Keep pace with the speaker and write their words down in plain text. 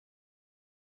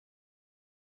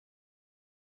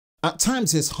At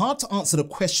times, it's hard to answer the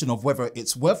question of whether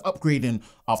it's worth upgrading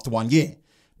after 1 year.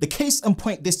 The case in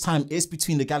point this time is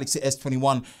between the Galaxy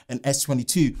S21 and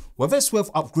S22, whether it's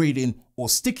worth upgrading or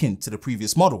sticking to the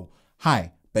previous model.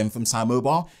 Hi, Ben from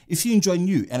SamMobile. If you enjoy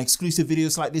new and exclusive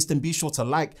videos like this, then be sure to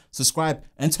like, subscribe,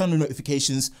 and turn on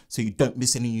notifications so you don't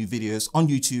miss any new videos on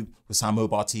YouTube with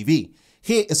SamMobile TV.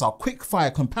 Here is our quick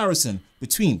fire comparison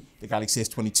between the Galaxy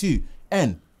S22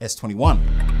 and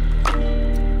S21.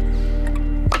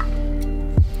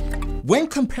 When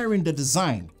comparing the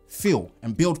design, feel,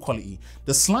 and build quality,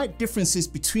 the slight differences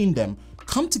between them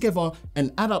come together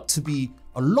and add up to be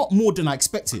a lot more than I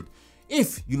expected.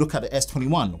 If you look at the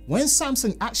S21, when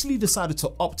Samsung actually decided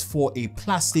to opt for a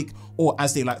plastic, or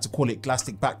as they like to call it,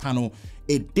 glasstic back panel,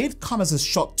 it did come as a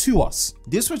shock to us.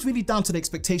 This was really down to the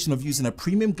expectation of using a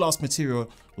premium glass material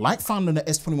like found in the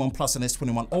S21 Plus and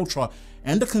S21 Ultra,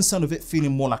 and the concern of it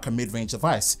feeling more like a mid-range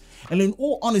device. And in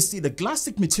all honesty, the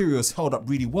glasstic material has held up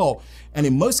really well, and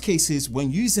in most cases,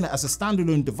 when using it as a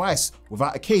standalone device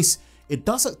without a case, it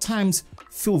does at times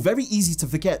feel very easy to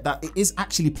forget that it is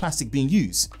actually plastic being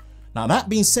used. Now that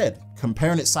being said,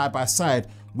 comparing it side by side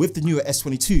with the newer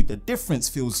S22, the difference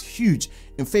feels huge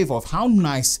in favor of how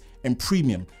nice and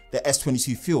premium the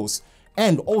S22 feels,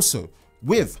 and also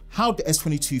with how the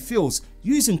S22 feels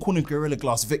using Corning Gorilla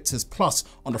Glass Victus Plus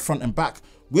on the front and back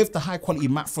with the high quality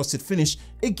matte frosted finish.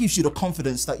 It gives you the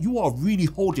confidence that you are really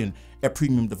holding a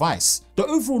premium device. The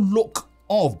overall look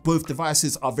of both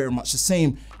devices are very much the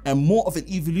same and more of an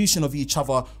evolution of each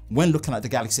other when looking at the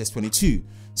Galaxy S22.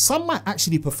 Some might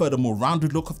actually prefer the more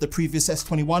rounded look of the previous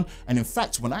S21, and in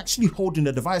fact, when actually holding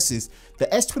the devices, the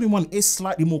S21 is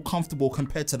slightly more comfortable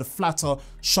compared to the flatter,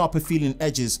 sharper feeling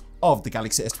edges of the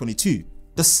Galaxy S22.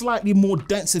 The slightly more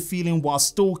denser feeling while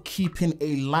still keeping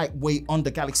a lightweight on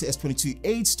the Galaxy S22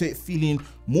 aids to it feeling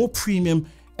more premium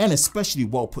and especially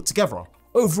well put together.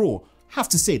 Overall, have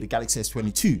to say the Galaxy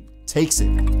S22 takes it.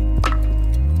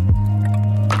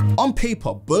 On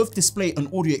paper, both display and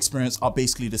audio experience are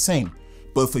basically the same.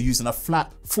 Both are using a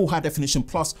flat, full high definition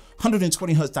plus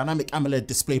 120Hz dynamic AMOLED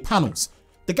display panels.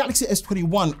 The Galaxy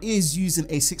S21 is using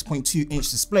a 6.2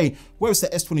 inch display, whereas the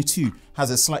S22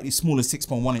 has a slightly smaller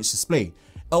 6.1 inch display.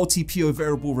 LTPO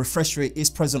variable refresh rate is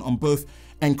present on both,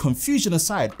 and confusion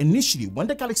aside, initially when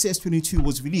the Galaxy S22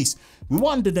 was released, we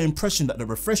were under the impression that the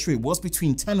refresh rate was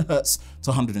between 10Hz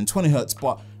to 120Hz,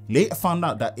 but later found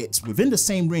out that it's within the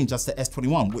same range as the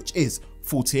S21, which is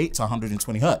 48 to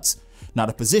 120Hz. Now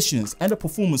the positions and the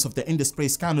performance of the in-display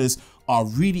scanners are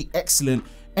really excellent,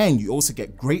 and you also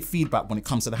get great feedback when it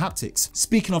comes to the haptics.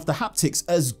 Speaking of the haptics,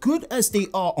 as good as they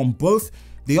are on both,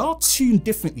 they are tuned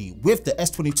differently, with the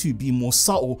S22 being more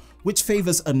subtle, which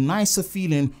favors a nicer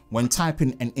feeling when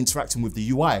typing and interacting with the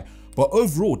UI. But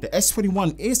overall, the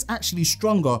S21 is actually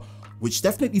stronger, which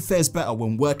definitely fares better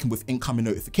when working with incoming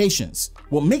notifications.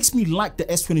 What makes me like the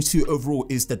S22 overall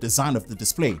is the design of the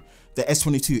display. The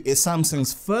S22 is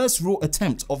Samsung's first real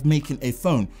attempt of making a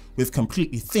phone with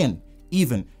completely thin,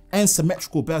 even, and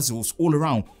symmetrical bezels all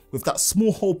around, with that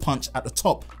small hole punch at the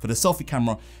top for the selfie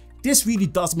camera. This really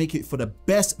does make it for the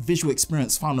best visual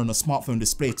experience found on a smartphone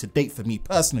display to date for me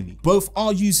personally. Both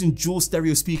are using dual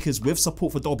stereo speakers with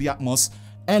support for Dolby Atmos,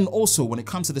 and also when it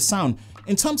comes to the sound,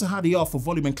 in terms of how they are for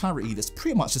volume and clarity, that's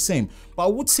pretty much the same. But I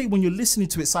would say when you're listening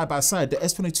to it side by side, the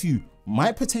S22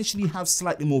 might potentially have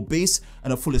slightly more bass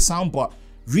and a fuller sound, but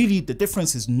really the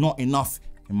difference is not enough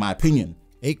in my opinion.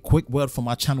 A quick word from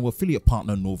our channel affiliate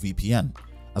partner NordVPN.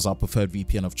 As our preferred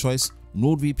VPN of choice,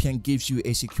 NordVPN gives you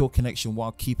a secure connection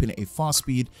while keeping a fast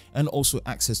speed and also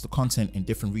access to content in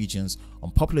different regions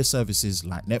on popular services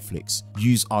like Netflix.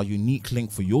 Use our unique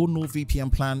link for your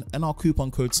NordVPN plan and our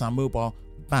coupon code SamMobile,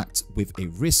 backed with a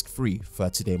risk-free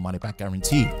 30-day money-back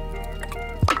guarantee.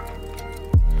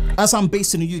 As I'm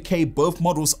based in the UK, both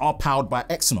models are powered by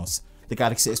Exynos. The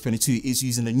Galaxy S22 is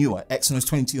using the newer Exynos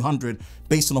 2200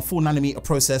 based on a 4nm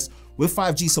process with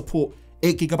 5G support,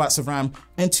 8GB of RAM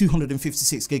and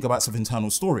 256GB of internal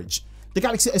storage. The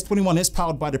Galaxy S21 is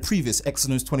powered by the previous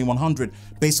Exynos 2100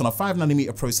 based on a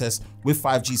 5nm process with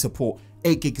 5G support,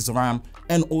 8GB of RAM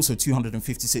and also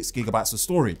 256GB of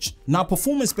storage. Now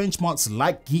performance benchmarks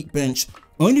like Geekbench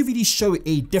only really show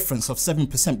a difference of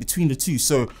 7% between the two,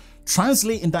 so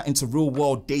translating that into real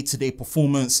world day-to-day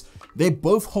performance, they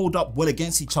both hold up well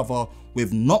against each other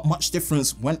with not much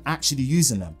difference when actually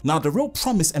using them. Now the real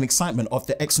promise and excitement of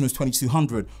the Exynos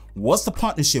 2200 was the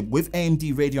partnership with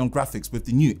AMD Radeon Graphics with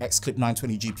the new Xclip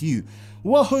 920 GPU.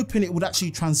 We were hoping it would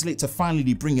actually translate to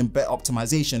finally bringing better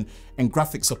optimization and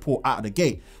graphic support out of the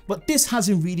gate, but this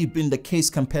hasn't really been the case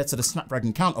compared to the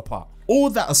Snapdragon counterpart. All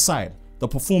that aside, the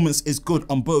performance is good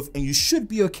on both and you should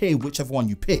be okay whichever one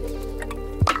you pick.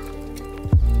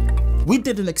 We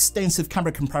did an extensive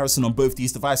camera comparison on both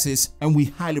these devices, and we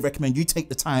highly recommend you take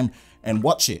the time and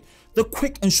watch it. The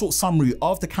quick and short summary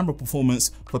of the camera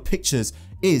performance for pictures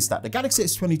is that the Galaxy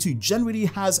S22 generally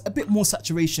has a bit more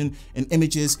saturation in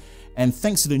images, and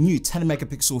thanks to the new 10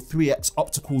 megapixel 3x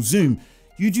optical zoom,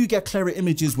 you do get clearer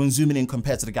images when zooming in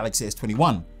compared to the Galaxy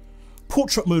S21.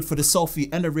 Portrait mode for the selfie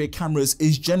and the rear cameras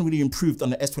is generally improved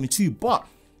on the S22, but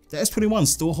the S21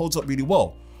 still holds up really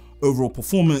well. Overall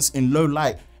performance in low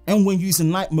light and when using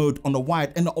night mode on the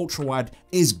wide and the ultra wide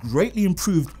is greatly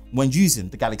improved when using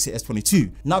the Galaxy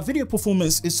S22. Now, video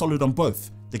performance is solid on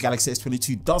both. The Galaxy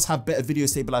S22 does have better video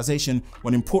stabilization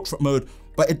when in portrait mode,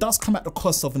 but it does come at the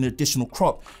cost of an additional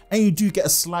crop, and you do get a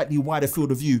slightly wider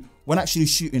field of view when actually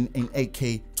shooting in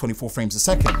 8K 24 frames a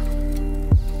second.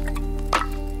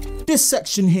 This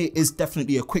section here is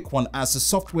definitely a quick one, as the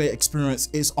software experience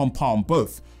is on par on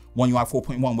both. One UI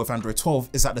 4.1 with Android 12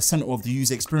 is at the center of the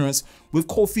user experience, with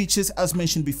core features as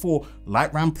mentioned before,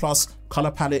 like RAM+,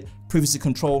 color palette, privacy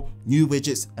control, new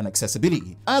widgets, and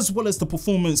accessibility. As well as the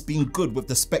performance being good with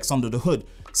the specs under the hood,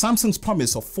 Samsung's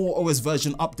promise of 4 OS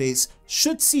version updates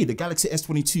should see the Galaxy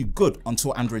S22 good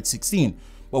until Android 16.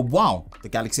 But while the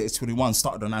Galaxy S21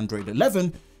 started on Android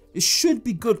 11, it should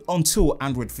be good until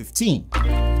Android 15.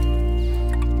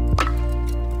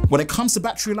 When it comes to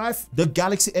battery life, the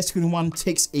Galaxy S21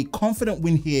 takes a confident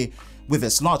win here with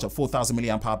its larger 4000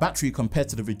 mAh battery compared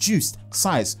to the reduced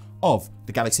size of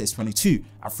the Galaxy S22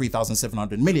 at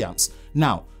 3700 mAh.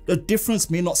 Now, the difference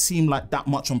may not seem like that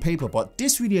much on paper, but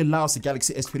this really allows the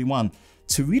Galaxy S21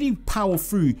 to really power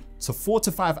through to 4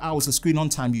 to 5 hours of screen on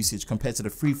time usage compared to the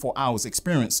 3-4 hours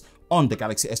experience on the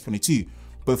Galaxy S22.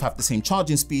 Both have the same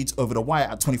charging speeds over the wire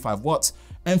at 25 watts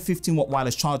and 15 watt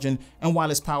wireless charging and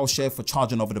wireless power share for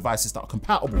charging over devices that are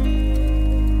compatible.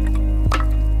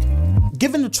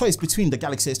 Given the choice between the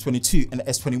Galaxy S22 and the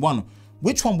S21,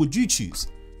 which one would you choose?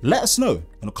 Let us know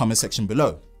in the comment section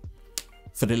below.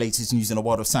 For the latest news in the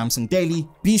world of Samsung daily,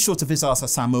 be sure to visit us at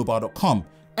SamMobile.com.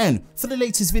 And for the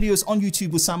latest videos on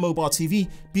YouTube with SamMobile TV,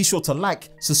 be sure to like,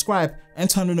 subscribe, and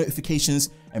turn on notifications,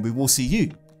 and we will see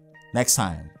you next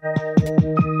time.